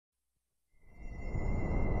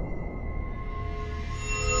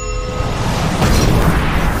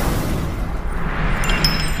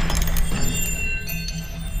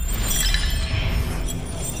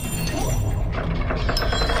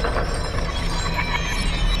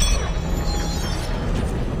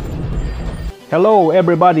Hello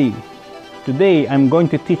everybody! Today I'm going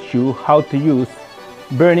to teach you how to use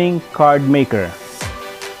Burning Card Maker.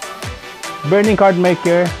 Burning Card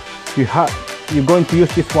Maker, you're going to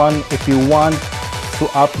use this one if you want to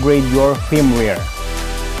upgrade your firmware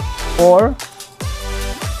or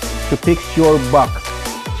to fix your box.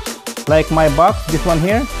 Like my box, this one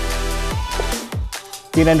here,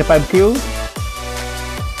 P95Q,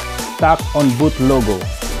 stuck on boot logo,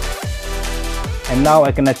 and now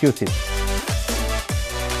I cannot use it.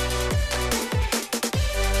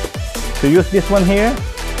 To use this one here,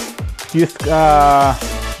 use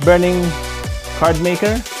Burning Card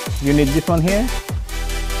Maker, you need this one here,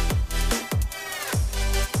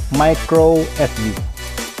 micro SD.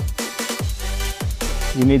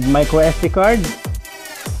 You need micro SD card,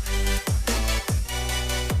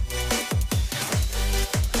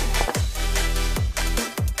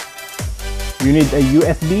 you need a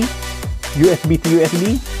USB to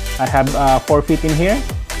USB. I have 4 feet in here,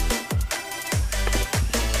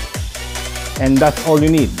 and that's all you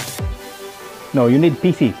need. No, you need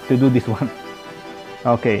PC to do this one.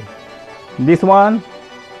 Okay, this one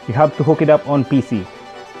you have to hook it up on PC,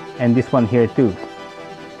 and this one here too.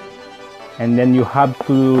 And then you have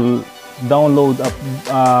to download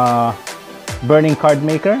a Burning Card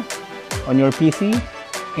Maker on your PC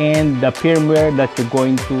and the firmware that you're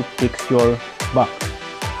going to fix your box.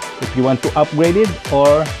 If you want to upgrade it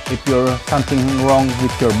or if you're something wrong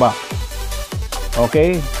with your box.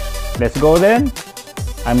 Okay, let's go then.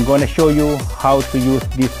 I'm gonna show you how to use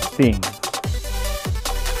this thing.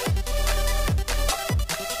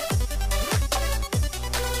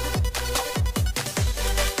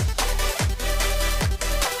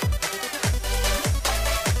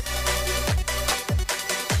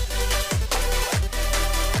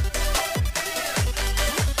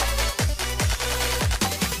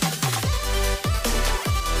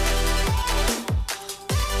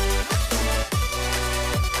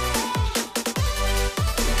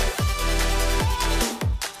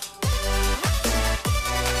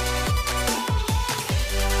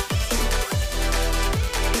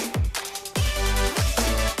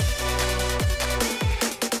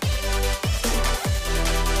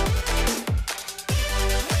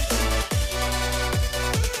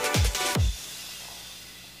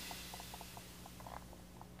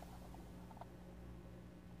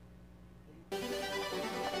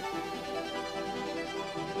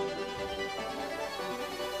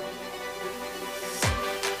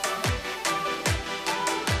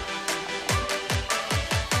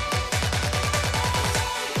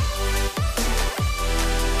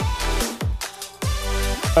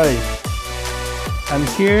 Hi, I'm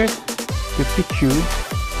here to teach you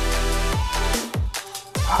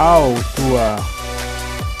how to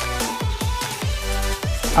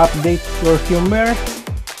update your firmware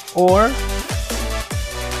or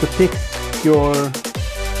to fix your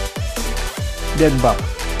dead box,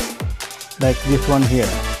 like this one here,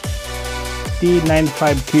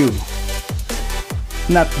 P95Q.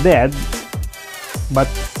 Not dead, but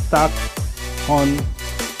stuck on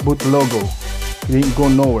boot logo. It didn't go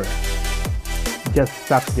nowhere, just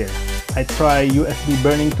stuck there. I try USB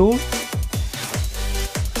burning tool,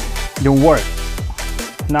 don't work.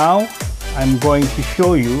 Now I'm going to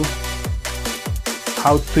show you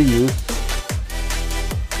how to use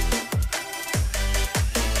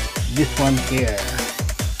this one here,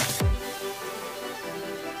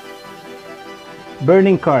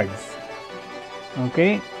 burning cards.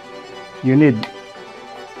 Okay, you need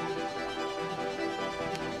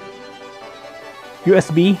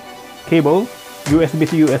USB cable, USB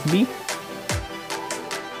to USB.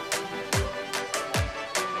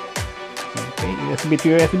 Okay, USB to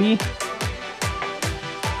USB.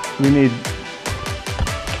 We need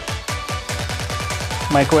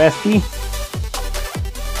micro SD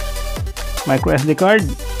card,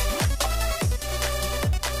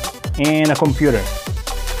 and a computer.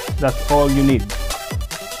 That's all you need.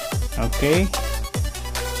 Okay,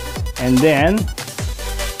 and then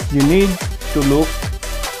you need to look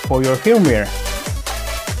for your firmware.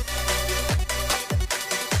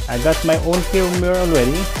 I got my own firmware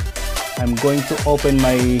already. I'm going to open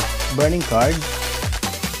my burning card.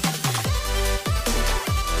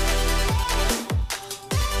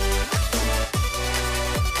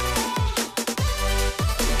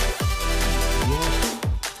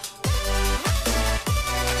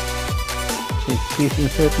 Please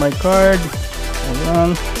insert my card. Hold on.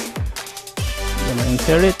 I'm gonna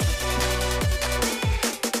insert it.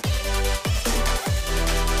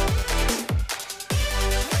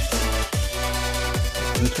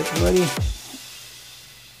 Insert already.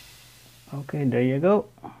 Okay, there you go.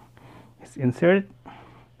 It's inserted.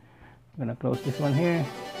 gonna close this one here.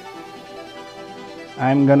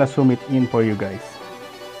 I'm gonna zoom it in for you guys.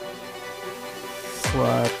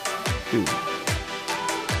 What do?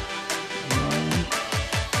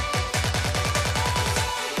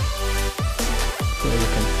 So you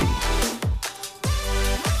can see.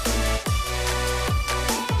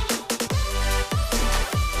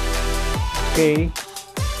 Okay,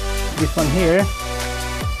 this one here.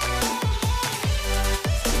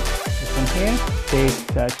 This one here says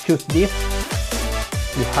choose this.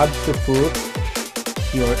 You have to put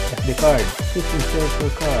your SD card. Please insert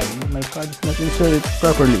your card. My card is not inserted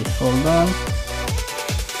properly. Hold on.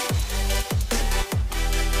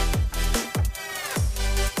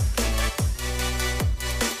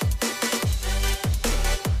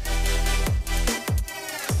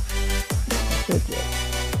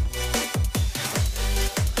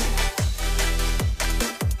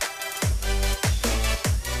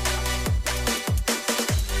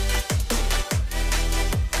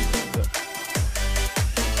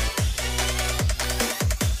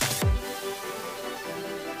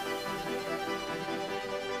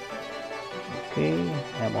 Okay,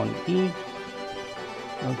 I'm on E.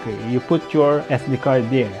 Okay, you put your SD card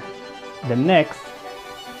there. The next,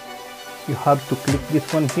 you have to click this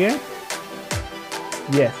one here.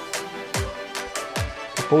 Yes.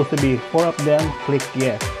 Supposed to be 4 of them. Click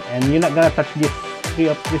yes. And you're not gonna touch this 3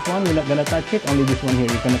 of this one. You're not gonna touch it. Only this one here.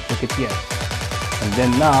 You're gonna click it yes. And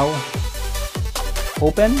then now,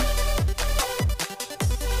 open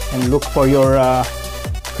and look for your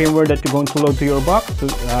firmware that you're going to load to your box.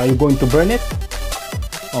 You're going to burn it.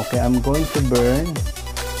 Okay, I'm going to burn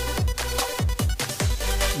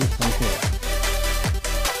this one here.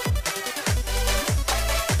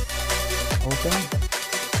 Open.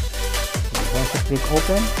 Once you click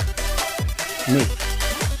open, make.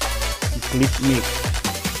 Click make.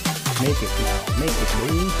 Make it now. Make it,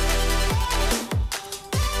 baby.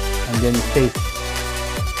 And then it says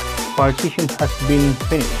partition has been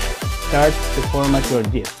finished. Start to format your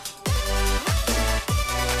disk.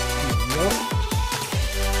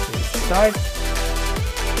 Start.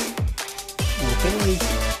 Okay.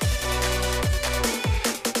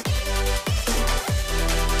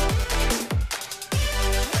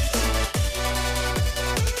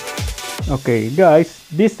 Okay, guys,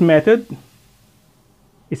 this method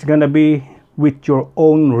is gonna be with your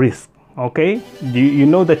own risk. Okay, you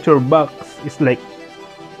know that your box is like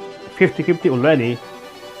 50-50 already.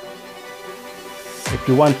 If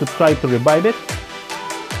you want to try to revive it,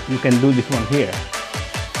 you can do this one here.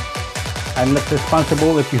 I'm not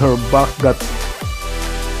responsible if your box got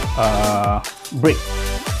brick,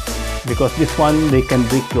 because this one they can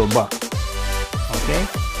brick your box. Okay.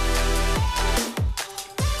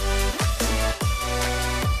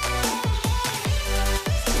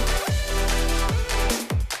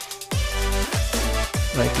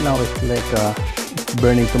 Right now it's like it's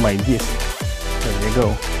burning to my disk. There you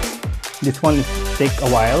go. This one take a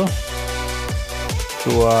while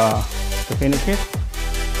to finish it.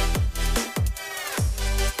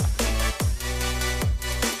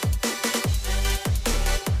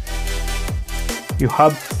 You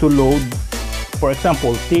have to load, for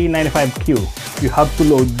example, T95Q. You have to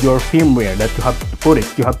load your firmware that you have to put it.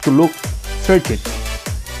 You have to look, search it.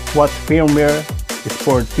 What firmware is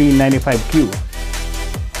for T95Q?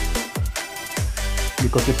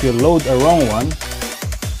 Because if you load a wrong one,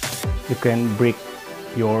 you can break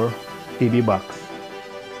your TV box.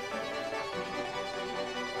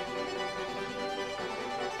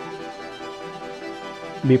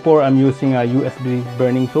 Before, I'm using a USB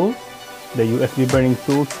burning tool. The USB burning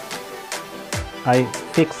tools, I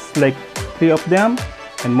fixed like 3 of them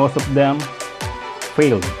and most of them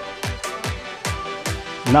failed.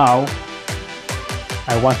 Now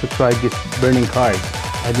I want to try this burning card.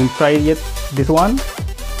 I didn't try it yet, this one.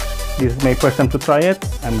 This is my first time to try it.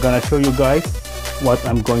 I'm gonna show you guys what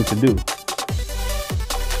I'm going to do.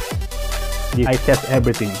 I test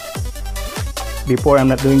everything. Before, I'm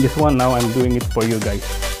not doing this one. Now I'm doing it for you guys.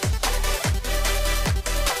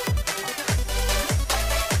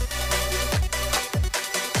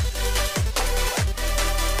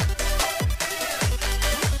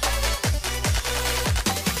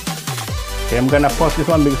 Okay, I'm gonna pause this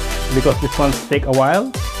one because this one take a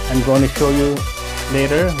while. I'm going to show you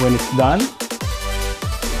later when it's done.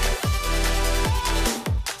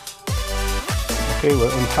 Okay,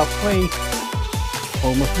 we're on halfway,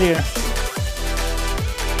 almost there.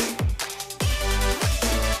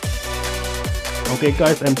 Okay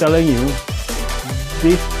guys, I'm telling you,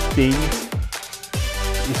 this thing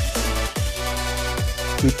is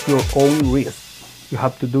with your own risk. You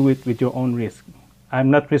have to do it with your own risk. I'm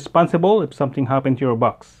not responsible if something happened to your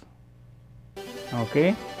box.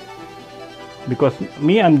 Okay, because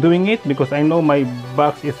me, I'm doing it because I know my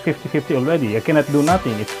box is 50/50 already. I cannot do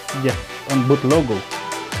nothing. It's just on boot logo.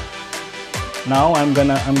 Now I'm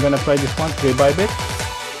gonna try this one to revive it,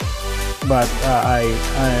 but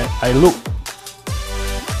I look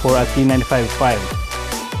for a T95 file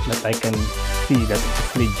that I can see that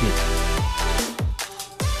it's legit.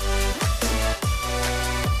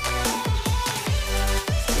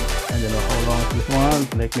 I don't know how long this one,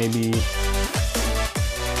 like maybe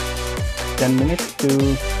 10 minutes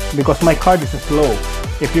to, because my card is slow.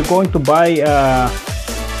 If you're going to buy a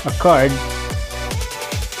card,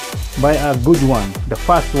 buy a good one, the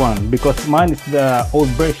fast one, because mine is the old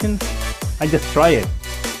version. I just try it,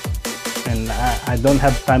 and I don't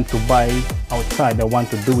have time to buy outside. I want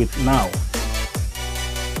to do it now.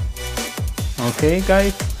 Okay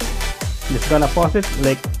guys, just gonna pause it.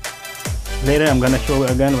 Like later I'm gonna show it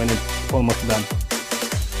again when it's almost done.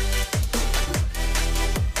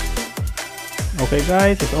 Okay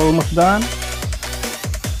guys, it's almost done.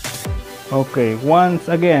 Okay, once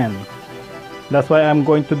again, that's why I'm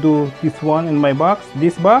going to do this one in my box.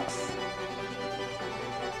 This box,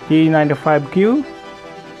 T95Q,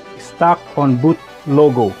 stuck on boot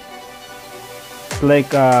logo. It's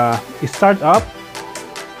like it start up,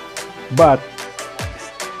 but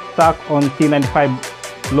stuck on T95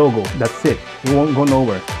 logo. That's it. It won't go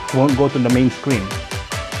nowhere. It won't go to the main screen.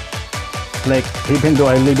 Like even though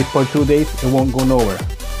I leave it for 2 days, it won't go nowhere.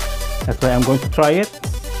 That's why I'm going to try it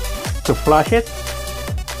to flash it,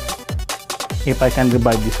 if I can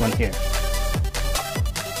revive this one here.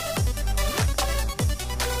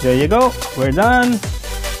 There you go, we're done.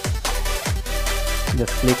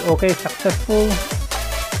 Just click OK, successful.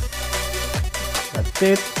 That's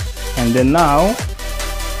it. And then now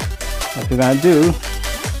what you're gonna do,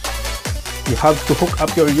 you have to hook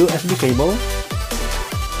up your USB cable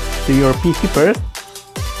to your PC first.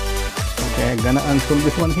 Okay, I'm gonna unscrew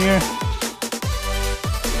this one here.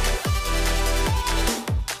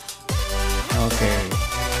 Okay,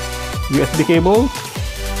 USB cable,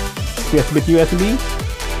 USB to USB.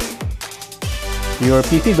 Your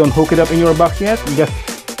PC, don't hook it up in your box yet, just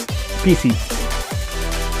PC.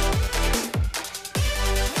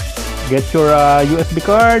 Get your USB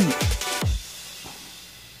card,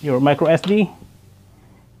 your micro SD.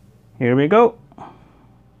 Here we go.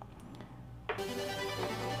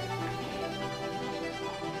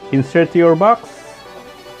 Insert to your box.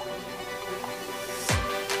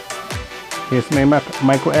 Here's my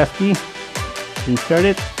micro SD. Insert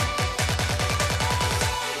it.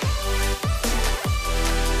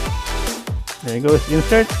 There you go, it's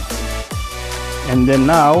insert. And then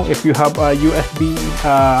now, if you have a USB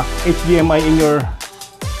HDMI in your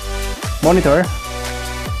monitor,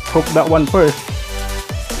 hook that one first.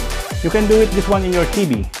 You can do it this one in your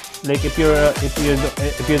TV. Like if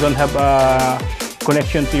you don't have a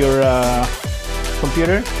connection to your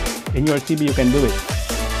computer in your TV, you can do it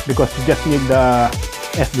because you just need the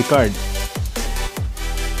SD card.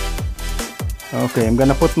 Okay, I'm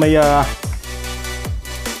gonna put my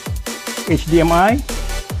HDMI,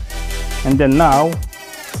 and then now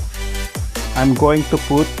I'm going to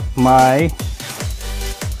put my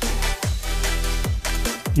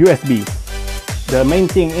USB. The main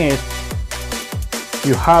thing is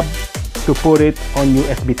you have to put it on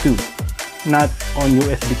USB 2, not on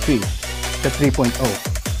USB 3, the 3.0.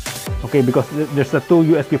 Okay, because there's a two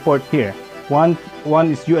USB port here. One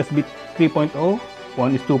is USB 3.0,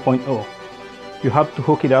 one is 2.0. You have to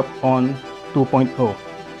hook it up on 2.0.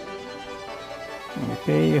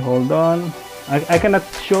 Okay, hold on. I cannot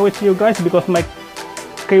show it to you guys because my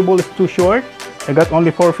cable is too short. I got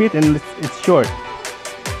only 4 feet and it's short.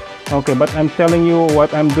 Okay, but I'm telling you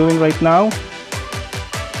what I'm doing right now.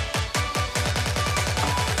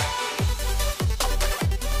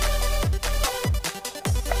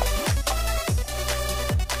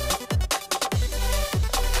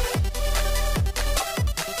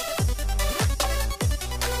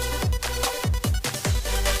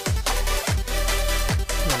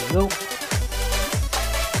 Go.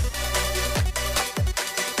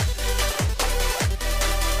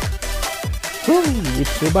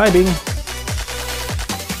 It's reviving.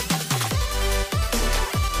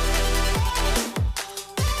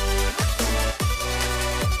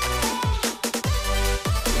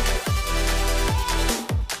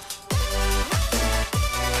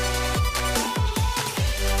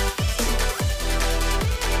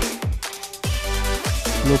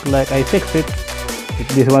 Look like I fixed it. If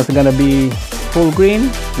this one's gonna be full green,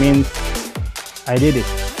 means I did it.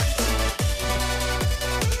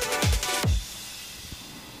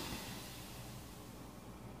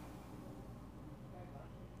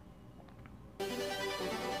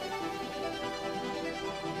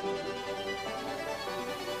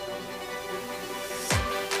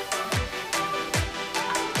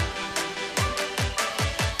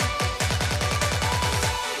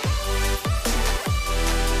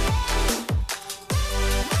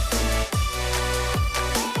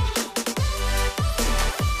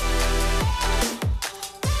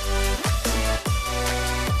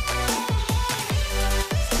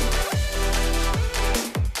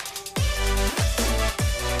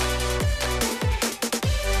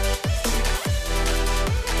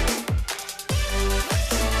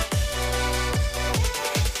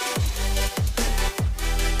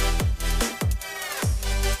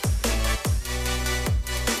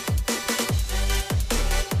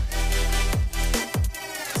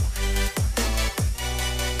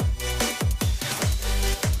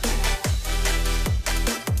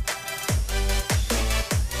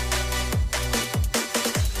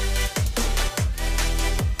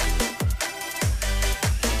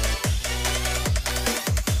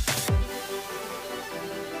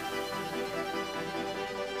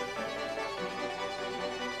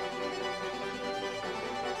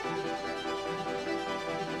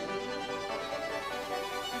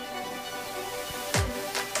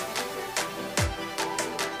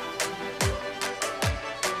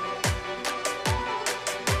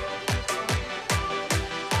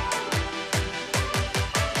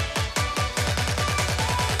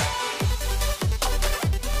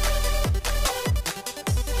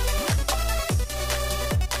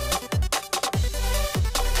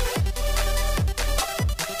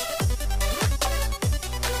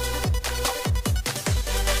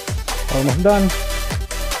 Almost done.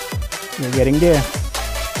 We're getting there.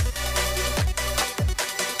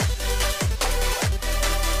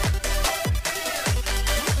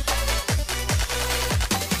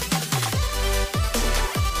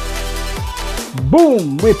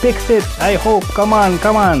 Boom! We fixed it! I hope. Come on,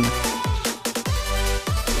 come on.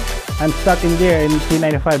 I'm stuck in there in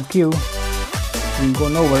T95Q. I'm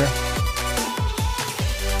going over.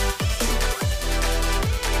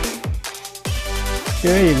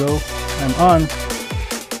 There you go. I'm on.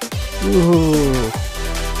 Woohoo!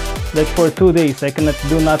 Like for 2 days, I cannot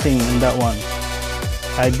do nothing in that one.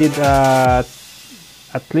 I did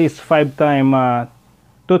at least 5 times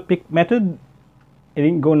toothpick method. It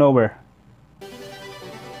didn't go nowhere.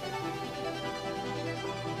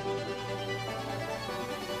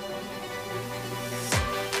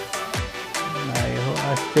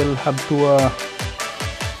 I still have to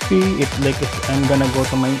see if like if I'm gonna go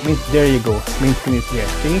to my main. There you go, main screen is here.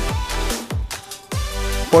 See,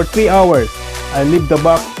 for 3 hours I leave the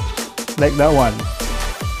box like that one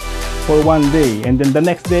for 1 day, and then the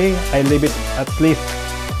next day I leave it at least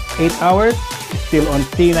 8 hours, still on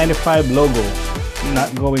T95 logo,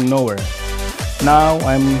 not going nowhere. Now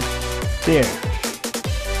I'm there,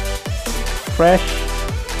 fresh.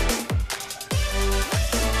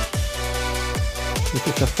 This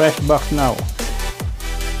is a fresh box now.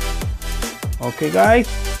 Okay guys,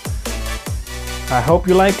 I hope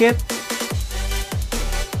you like it.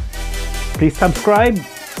 Please subscribe,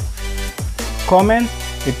 comment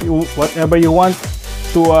if you whatever you want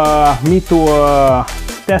to me to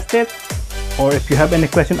test it, or if you have any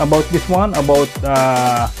question about this one, about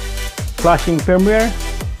flashing firmware,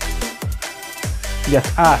 just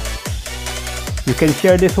ask. You can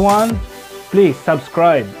share this one. Please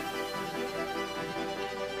subscribe.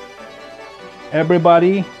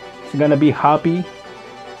 Everybody is gonna be happy.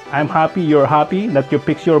 I'm happy, you're happy that you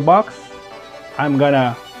fix your box. I'm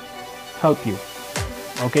gonna help you.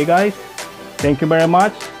 Okay guys, thank you very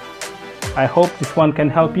much. I hope this one can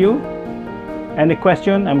help you. Any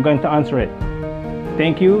question, I'm going to answer it.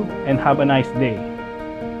 Thank you and have a nice day.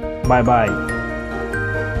 Bye bye.